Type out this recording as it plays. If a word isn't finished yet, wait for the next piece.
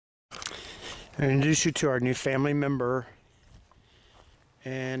I introduce you to our new family member,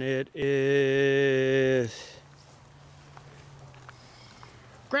 and it is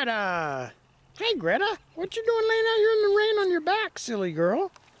Gretta. Hey, Gretta, what you doing laying out here in the rain on your back, silly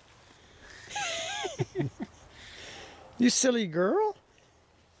girl? You silly girl.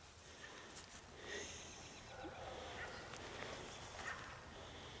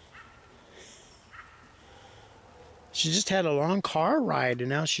 She just had a long car ride, and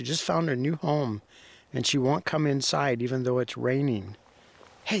now she just found her new home, and she won't come inside even though it's raining.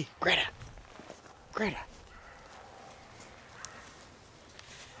 Hey, Gretta. Gretta.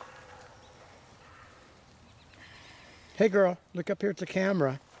 Hey, girl, look up here at the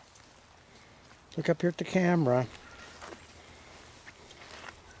camera. Look up here at the camera.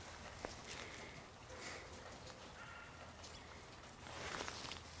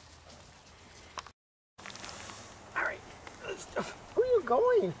 All right, where are you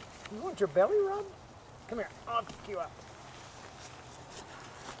going? You want your belly rubbed? Come here, I'll pick you up.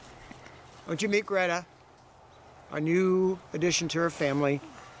 Won't you meet Gretta, our new addition to her family?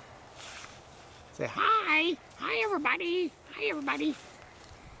 Say hi. Hi, everybody. Hi, everybody.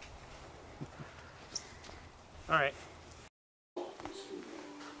 All right.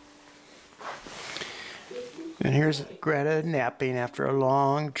 And here's Gretta napping after a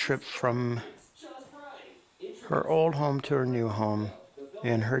long trip from her old home to her new home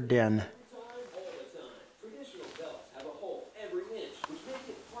in her den.